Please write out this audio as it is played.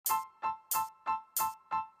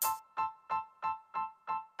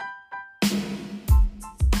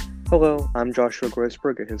Hello, I'm Joshua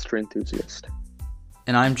Groisberg, a history enthusiast.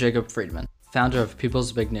 And I'm Jacob Friedman, founder of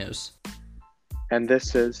People's Big News. And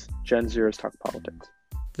this is Gen Zers Talk Politics.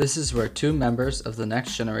 This is where two members of the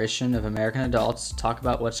next generation of American adults talk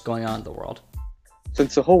about what's going on in the world.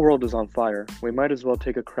 Since the whole world is on fire, we might as well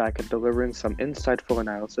take a crack at delivering some insightful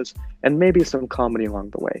analysis and maybe some comedy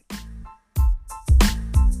along the way.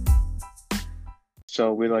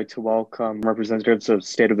 So we'd like to welcome representatives of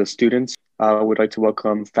State of the Students. We'd like to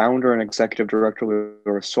welcome founder and executive director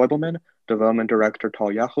Laura Soibelman, development director Tal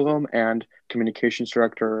Yachalom, and communications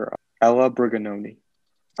director Ella Briganoni.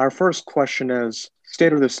 Our first question is,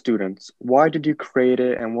 State of the Students, why did you create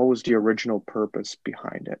it and what was the original purpose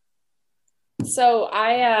behind it? So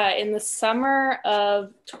in the summer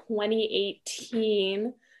of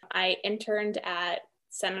 2018, I interned at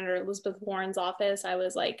Senator Elizabeth Warren's office. I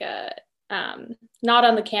was like not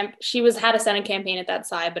on the camp. She had a Senate campaign at that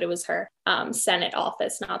side, but it was her Senate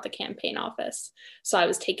office, not the campaign office. So I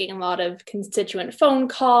was taking a lot of constituent phone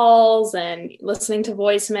calls and listening to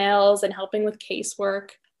voicemails and helping with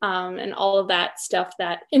casework and all of that stuff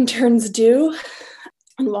that interns do.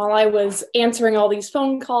 And while I was answering all these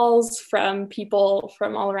phone calls from people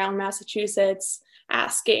from all around Massachusetts,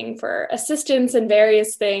 asking for assistance in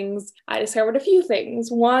various things, I discovered a few things.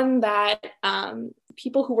 One, that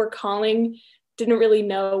people who were calling didn't really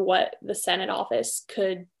know what the Senate office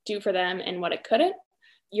could do for them and what it couldn't.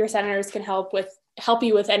 Your senators can help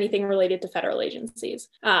you with anything related to federal agencies.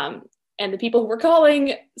 And the people who were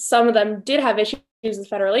calling, some of them did have issues with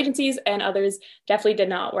federal agencies and others definitely did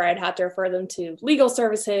not, where I'd have to refer them to legal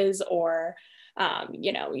services or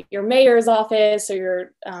your mayor's office or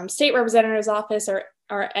your state representative's office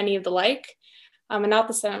or any of the like, and not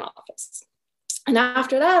the Senate office. And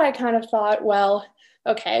after that, I kind of thought,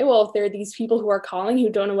 if there are these people who are calling who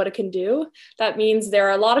don't know what it can do, that means there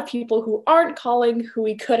are a lot of people who aren't calling who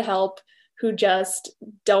we could help, who just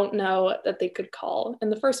don't know that they could call in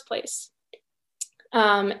the first place.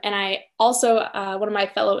 And I also, one of my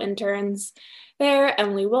fellow interns there,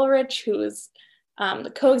 Emily Wilrich, who is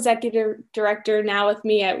the co-executive director now with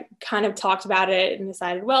me, I kind of talked about it and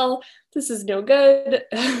decided, this is no good.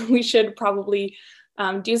 We should probably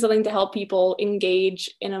do something to help people engage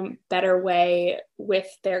in a better way with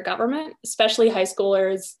their government, especially high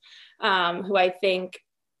schoolers who I think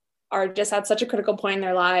are just at such a critical point in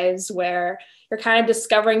their lives where you're kind of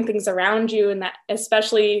discovering things around you, and that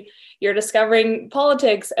especially you're discovering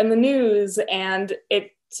politics and the news, and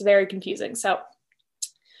it's very confusing. So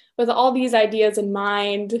with all these ideas in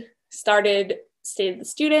mind, started State of the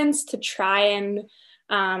Students to try and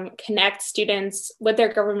connect students with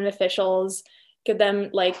their government officials, give them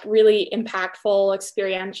really impactful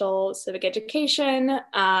experiential civic education,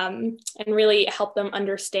 and really help them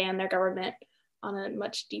understand their government on a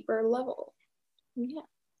much deeper level. Yeah.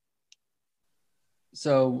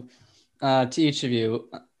 So to each of you,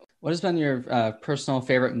 what has been your personal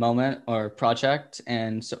favorite moment or project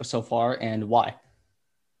and so far, and why?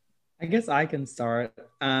 I guess I can start.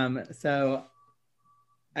 So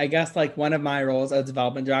I guess one of my roles as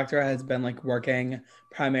development director has been working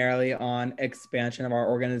primarily on expansion of our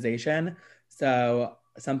organization. So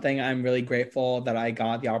something I'm really grateful that I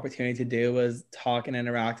got the opportunity to do was talk and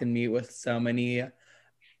interact and meet with so many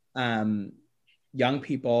young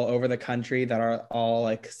people over the country that are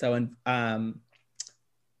all so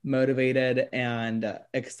motivated and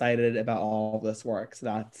excited about all of this work. So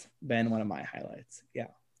that's been one of my highlights. Yeah.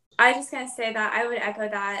 I just gonna say that I would echo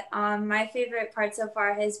that. My favorite part so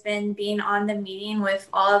far has been being on the meeting with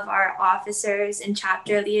all of our officers and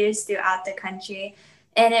chapter leaders throughout the country.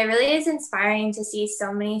 And it really is inspiring to see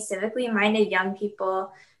so many civically minded young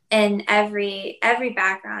people in every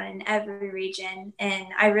background in every region. And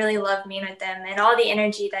I really love meeting with them, and all the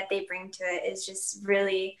energy that they bring to it is just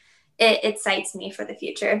really, it excites me for the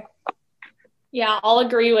future. Yeah, I'll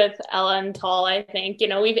agree with Ella and Tal. I think,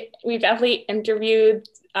 we've definitely interviewed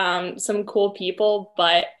some cool people,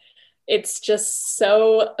 but it's just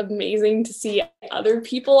so amazing to see other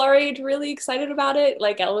people our age really excited about it.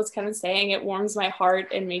 Like Ella was kind of saying, it warms my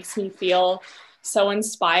heart and makes me feel so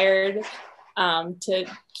inspired to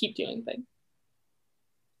keep doing things.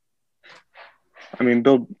 I mean,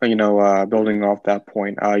 building off that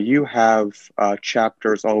point, you have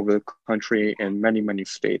chapters all over the country in many, many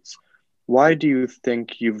states. Why do you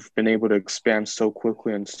think you've been able to expand so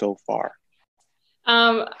quickly and so far?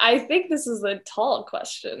 I think this is a Tal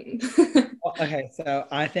question. Okay, so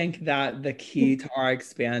I think that the key to our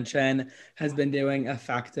expansion has been doing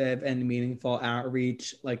effective and meaningful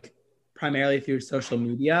outreach, primarily through social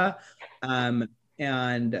media. And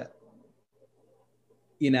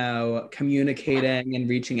communicating and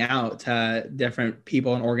reaching out to different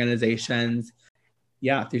people and organizations,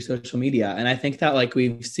 through social media. And I think that like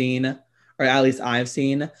we've seen, or at least I've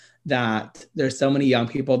seen, that there's so many young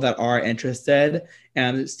people that are interested,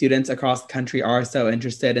 and students across the country are so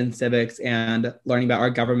interested in civics and learning about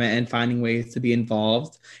our government and finding ways to be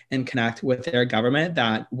involved and connect with their government,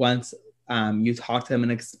 that once you talk to them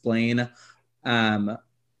and explain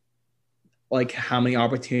like how many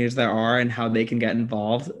opportunities there are and how they can get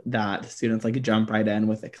involved, that students like jump right in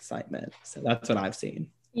with excitement. So that's what I've seen.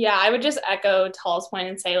 Yeah, I would just echo Tal's point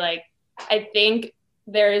and say, like, I think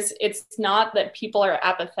it's not that people are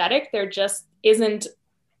apathetic. There just isn't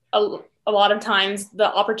a lot of times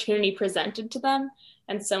the opportunity presented to them.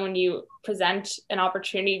 And so when you present an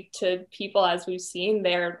opportunity to people, as we've seen,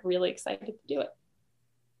 they're really excited to do it.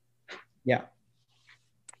 Yeah.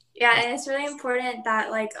 Yeah, and it's really important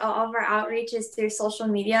that like all of our outreach is through social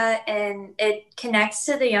media, and it connects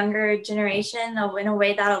to the younger generation in a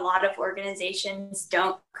way that a lot of organizations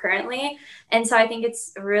don't currently. And so I think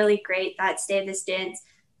it's really great that State of the Students,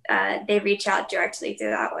 they reach out directly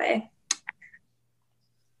through that way.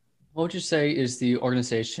 What would you say is the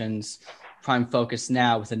organization's prime focus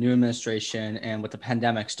now with the new administration and with the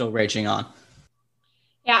pandemic still raging on?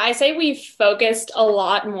 Yeah, I say we've focused a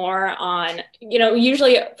lot more on,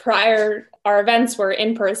 usually prior our events were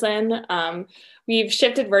in person. We've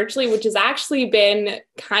shifted virtually, which has actually been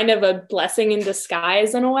kind of a blessing in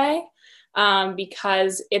disguise in a way,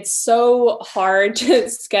 because it's so hard to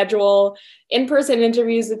schedule in-person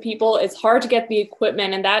interviews with people. It's hard to get the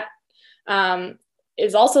equipment, and that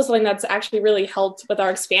is also something that's actually really helped with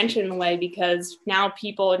our expansion in a way, because now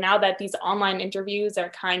that these online interviews are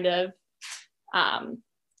kind of,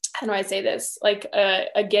 how do I say this, like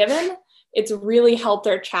a given, it's really helped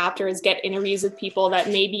our chapters get interviews with people that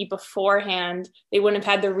maybe beforehand they wouldn't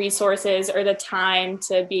have had the resources or the time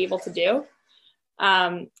to be able to do.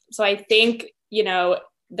 So I think,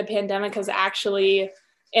 the pandemic has actually,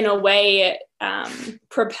 in a way,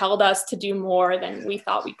 propelled us to do more than we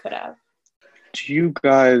thought we could have. Do you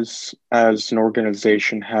guys, as an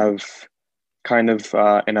organization, have kind of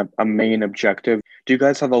a main objective? Do you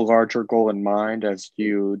guys have a larger goal in mind as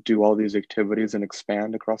you do all these activities and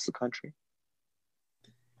expand across the country?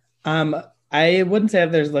 I wouldn't say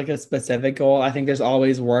that there's like a specific goal. I think there's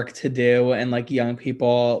always work to do, and like young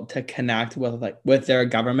people to connect with their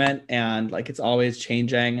government, and like it's always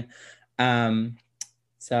changing.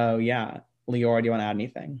 So yeah, Leora, do you want to add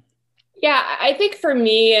anything? Yeah, I think for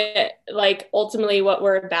me, like ultimately what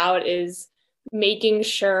we're about is making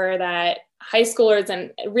sure that high schoolers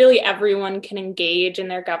and really everyone can engage in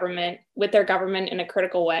with their government in a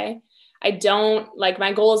critical way.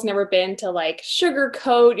 My goal has never been to like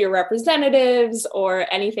sugarcoat your representatives or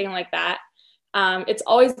anything like that. It's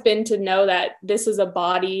always been to know that this is a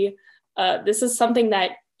body, this is something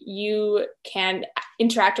that you can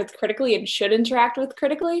interact with critically and should interact with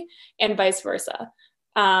critically, and vice versa.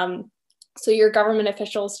 So your government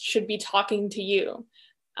officials should be talking to you,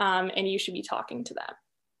 and you should be talking to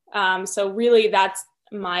them. So really that's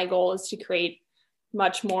my goal, is to create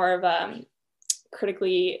much more of a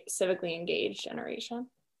critically, civically engaged generation.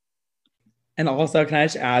 And also, can I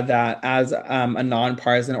just add that as a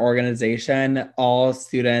nonpartisan organization, all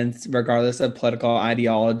students, regardless of political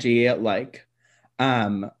ideology, are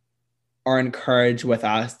encouraged with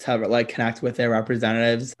us to like connect with their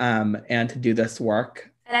representatives and to do this work.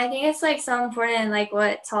 And I think it's like so important, like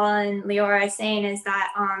what Tal and Leora are saying, is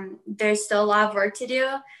that there's still a lot of work to do,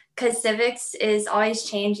 because civics is always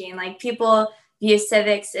changing. Like people view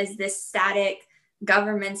civics as this static,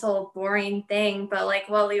 governmental, boring thing, but like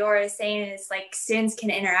what Leora is saying is like students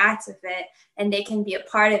can interact with it and they can be a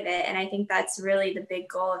part of it. And I think that's really the big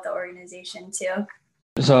goal of the organization too.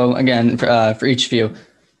 So again, for each of you,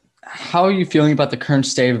 how are you feeling about the current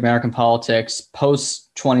state of American politics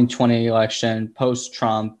post 2020 election, post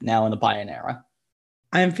Trump, now in the Biden era?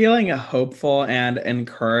 I'm feeling hopeful and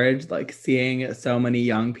encouraged, like seeing so many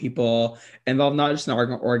young people involved, not just in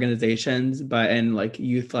organizations, but in like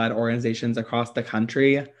youth-led organizations across the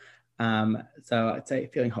country. So I'd say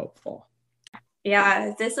feeling hopeful. Yeah,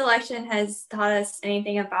 if this election has taught us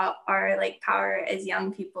anything about our like power as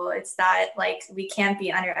young people, it's that like we can't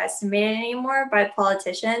be underestimated anymore by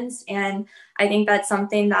politicians. And I think that's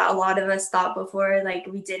something that a lot of us thought before, like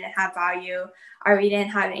we didn't have value or we didn't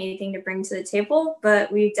have anything to bring to the table,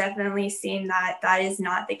 but we've definitely seen that that is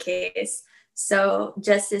not the case. So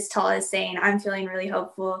just as Tal is saying, I'm feeling really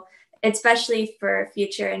hopeful, especially for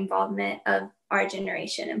future involvement of our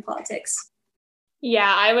generation in politics.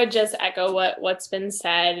 Yeah, I would just echo what's been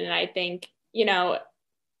said. And I think,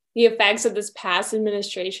 the effects of this past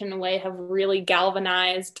administration in a way have really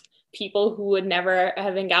galvanized people who would never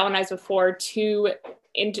have been galvanized before to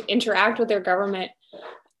interact with their government.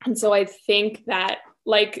 And so I think that,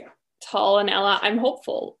 like Tal and Ella, I'm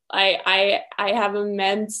hopeful. I have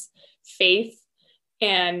immense faith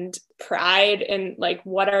and pride in like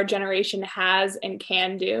what our generation has and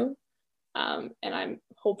can do. And I'm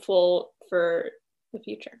hopeful for the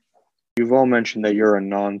future. You've all mentioned that you're a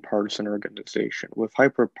nonpartisan organization with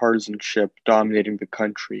hyperpartisanship dominating the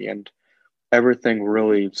country and everything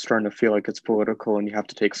really starting to feel like it's political and you have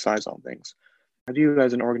to take sides on things. How do you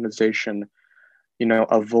as an organization,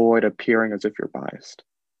 avoid appearing as if you're biased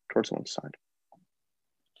towards one side?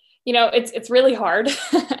 It's really hard.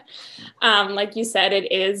 Like you said,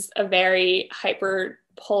 it is a very hyper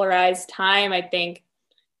polarized time. I think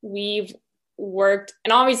we've worked,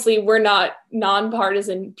 and obviously we're not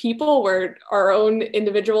nonpartisan people, we're our own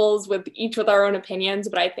individuals with our own opinions,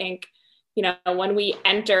 but I think when we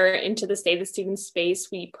enter into the State of the Student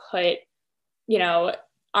space, we put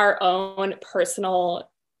our own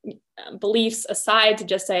personal beliefs aside to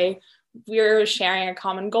just say we're sharing a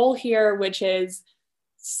common goal here, which is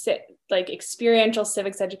like experiential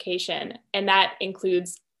civics education, and that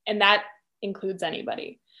includes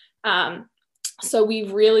anybody. So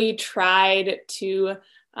we've really tried to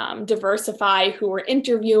diversify who we're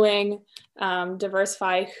interviewing,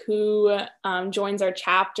 diversify who joins our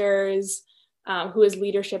chapters, who has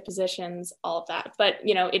leadership positions, all of that. But,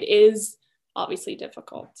 it is obviously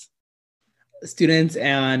difficult. Students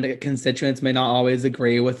and constituents may not always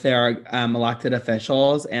agree with their elected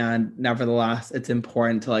officials, and nevertheless, it's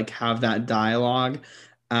important to have that dialogue.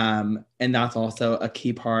 And that's also a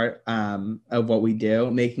key part of what we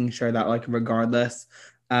do, making sure that regardless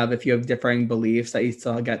of if you have differing beliefs, that you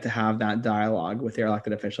still get to have that dialogue with your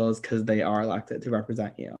elected officials because they are elected to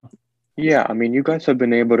represent you. Yeah, I mean, you guys have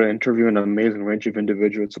been able to interview an amazing range of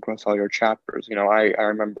individuals across all your chapters. I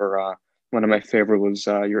remember one of my favorite was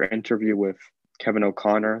your interview with Kevin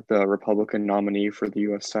O'Connor, the Republican nominee for the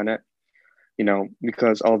U.S. Senate.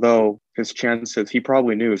 Because although he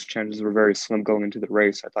probably knew his chances were very slim going into the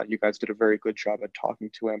race, I thought you guys did a very good job at talking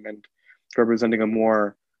to him and representing a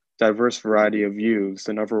more diverse variety of views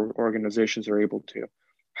than other organizations are able to.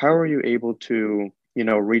 How are you able to,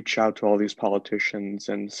 reach out to all these politicians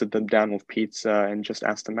and sit them down with pizza and just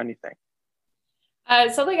ask them anything?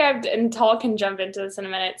 And Tal can jump into this in a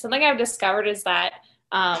minute. Something I've discovered is that,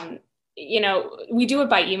 we do it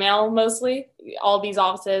by email mostly. All these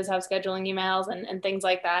offices have scheduling emails and things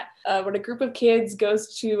like that. When a group of kids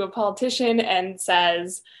goes to a politician and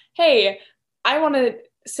says, hey, I want to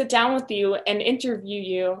sit down with you and interview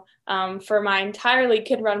you for my entirely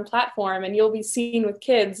kid-run platform, and you'll be seen with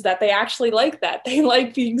kids, that they actually like that. They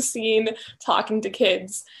like being seen talking to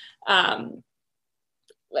kids. That's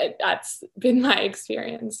been my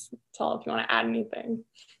experience. Tal, if you want to add anything.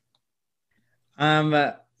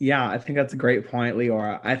 Yeah, I think that's a great point,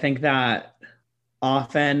 Leora. I think that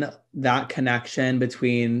often that connection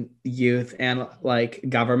between youth and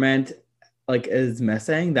government is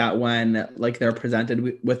missing, that when they're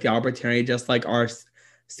presented with the opportunity, just like our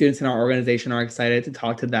students in our organization are excited to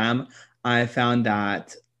talk to them, I found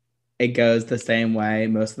that it goes the same way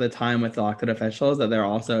most of the time with elected officials, that they're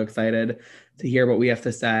also excited to hear what we have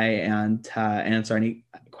to say and to answer any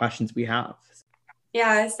questions we have.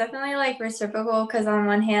 Yeah, it's definitely reciprocal, because on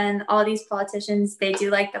one hand, all these politicians, they do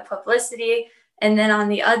like the publicity, and then on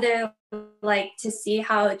the other, to see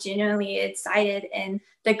how genuinely excited and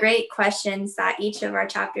the great questions that each of our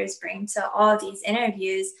chapters bring to all of these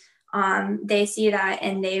interviews, they see that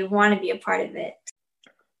and they want to be a part of it.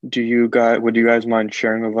 Would you guys mind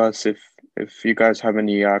sharing with us if you guys have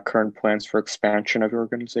any current plans for expansion of your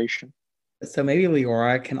organization? So maybe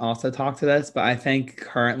Leora can also talk to this, but I think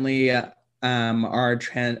currently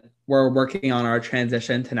we're working on our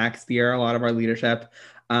transition to next year. A lot of our leadership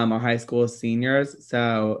are high school seniors,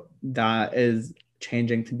 so that is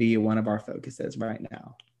changing to be one of our focuses right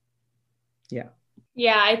now.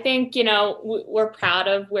 Yeah, I think we're proud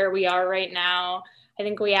of where we are right now. I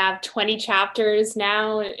think we have 20 chapters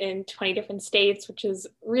now in 20 different states, which is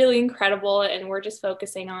really incredible, and we're just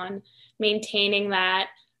focusing on maintaining that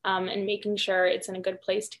and making sure it's in a good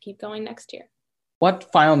place to keep going next year.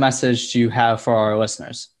 What final message do you have for our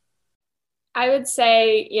listeners? I would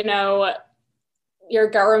say, your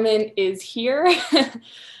government is here.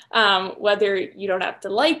 Whether you don't have to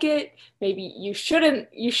like it, maybe you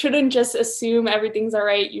shouldn't just assume everything's all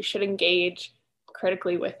right. You should engage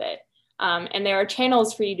critically with it. And there are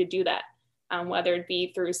channels for you to do that, whether it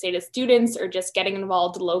be through State of Students or just getting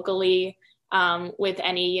involved locally with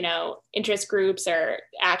any, interest groups or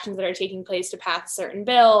actions that are taking place to pass a certain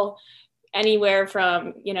bill, anywhere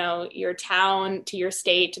from, your town to your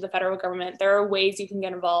state to the federal government. There are ways you can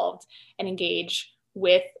get involved and engage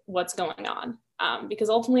with what's going on. Because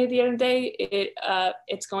ultimately, at the end of the day,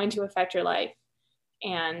 it's going to affect your life,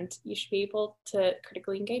 and you should be able to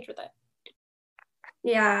critically engage with it.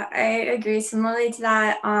 Yeah, I agree. Similarly to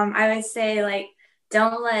that, I would say,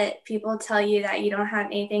 don't let people tell you that you don't have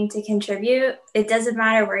anything to contribute. It doesn't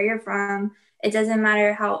matter where you're from. It doesn't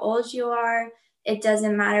matter how old you are. It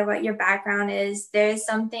doesn't matter what your background is. There's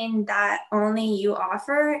something that only you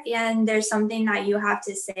offer, and there's something that you have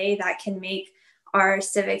to say that can make our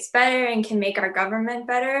civics better and can make our government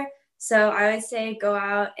better. So I would say go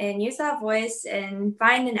out and use that voice and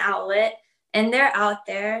find an outlet, and they're out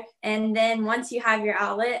there. And then once you have your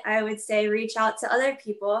outlet, I would say reach out to other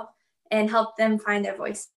people and help them find their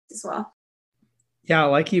voice as well. Yeah,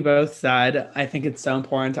 like you both said, I think it's so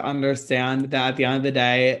important to understand that at the end of the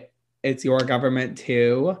day, it's your government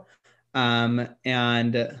too. And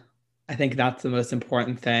I think that's the most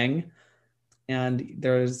important thing. And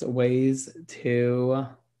there's ways to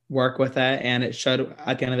work with it, and it should,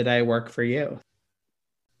 at the end of the day, work for you.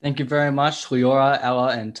 Thank you very much, Leora,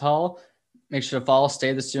 Ella, and Tal. Make sure to follow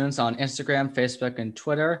Stay the Students on Instagram, Facebook, and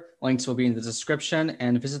Twitter. Links will be in the description,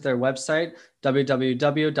 and visit their website,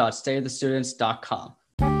 www.staythestudents.com.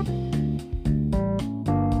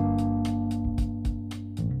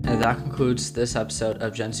 And that concludes this episode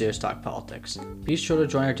of Gen Zers Talk Politics. Be sure to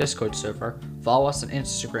join our Discord server, follow us on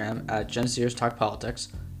Instagram at Gen Zers Talk Politics,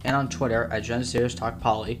 and on Twitter at Gen Zers Talk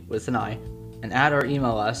Poly with an I, and add or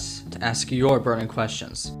email us to ask your burning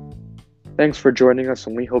questions. Thanks for joining us,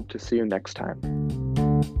 and we hope to see you next time.